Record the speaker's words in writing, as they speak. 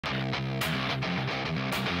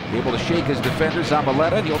Able to shake his defender,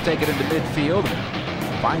 Zabaleta, and he'll take it into midfield.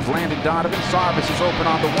 Finds Landon Donovan. Sarvis is open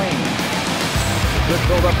on the wing. Good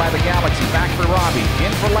build up by the Galaxy. Back for Robbie.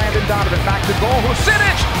 In for Landon Donovan. Back to goal.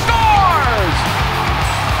 Husidic scores!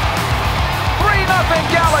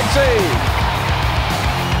 3-0 Galaxy!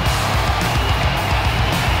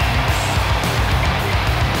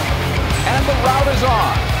 And the route is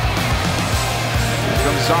on. Here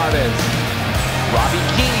comes Zardes. Robbie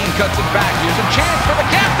Keane cuts it back. Here's a chance for the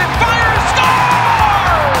captain. Fires!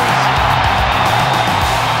 Scores!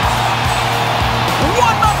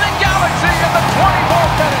 1-0 Galaxy in the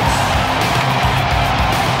 24th minute.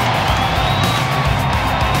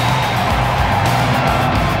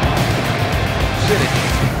 Sidic.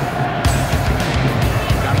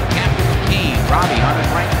 Got the captain Keane. Robbie on his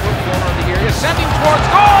right foot, corner of the area, sending towards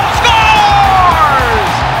goal.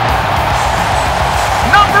 Scores!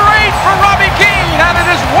 Number 8 for Robbie Keane, and it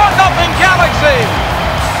is 1-0 Galaxy.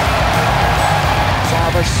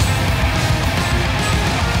 Sarvis.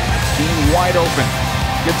 Keane wide open.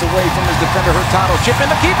 Gets away from his defender Hurtado. Chip in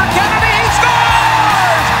the keeper Kennedy. He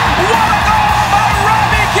scores! What a goal by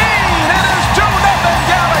Robbie Keane! It is 2-0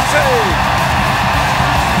 Galaxy.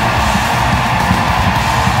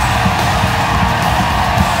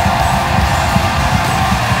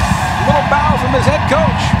 Little bow from his head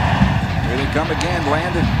coach. Here they come again.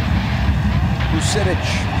 Landon. Husidic.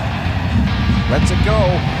 Lets it go.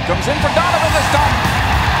 Comes in for Donovan this time.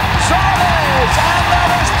 Zardes! And that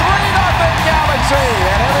is 3-0 Galaxy.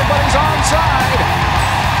 And everybody's onside.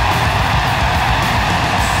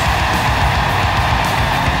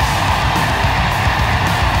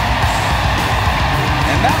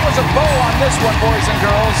 And that was a bow on this one, boys and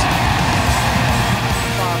girls.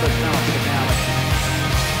 Farmers now to the Galaxy.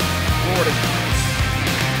 Gordon.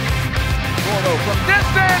 Gordo from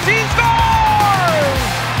distance. He scores!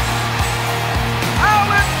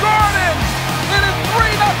 Alan Gordon! It is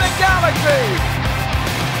 3-0 Galaxy!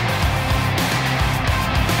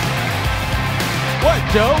 What,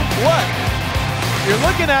 Joe? What? You're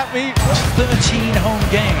looking at me. 13 home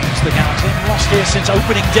games the Galaxy have lost here since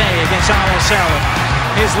opening day against RSL.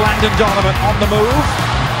 Here's Landon Donovan on the move.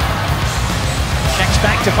 Checks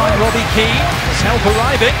back to find Robbie Keane. His help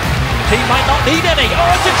arriving. Keane might not need any.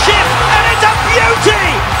 Oh, it's a chip! And it's a beauty!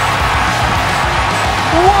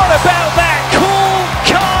 What about that? Cool,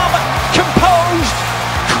 calm, composed,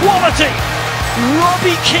 quality.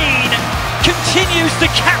 Robbie Keane continues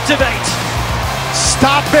to captivate.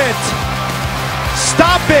 Stop it!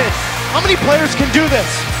 Stop it! How many players can do this?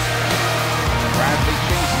 Bradley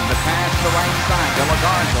chasing the pass to the right side. De La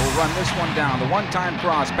Garza will run this one down. The one-time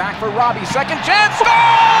cross. Back for Robbie. Second chance.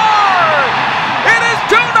 Score! It is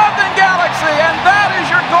 2-0 Galaxy, and that is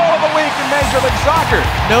your goal of the week in Major League Soccer.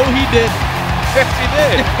 No, he didn't. Yes, he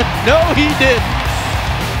did. No, he didn't.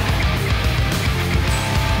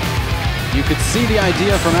 You could see the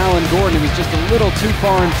idea from Alan Gordon. He was just a little too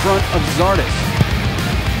far in front of Zardes.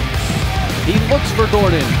 He looks for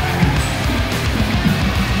Gordon.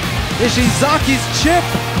 Ishizaki's chip.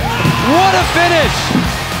 What a finish!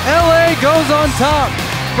 LA goes on top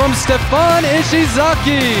from Stefan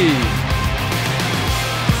Ishizaki.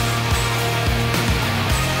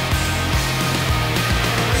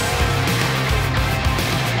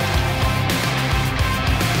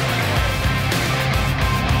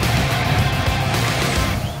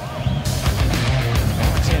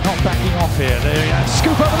 Not backing off here.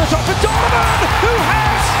 Scoop over the top for Donovan, who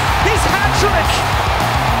has his hat-trick.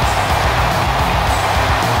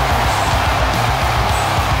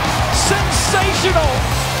 Sensational.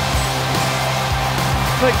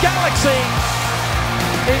 The Galaxy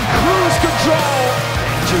in cruise control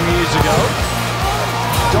 2 years ago.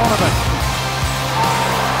 Donovan.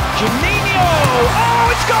 Juninho.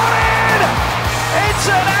 Oh, it's gone in! It's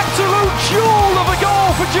an absolute jewel of a goal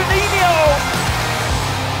for Juninho.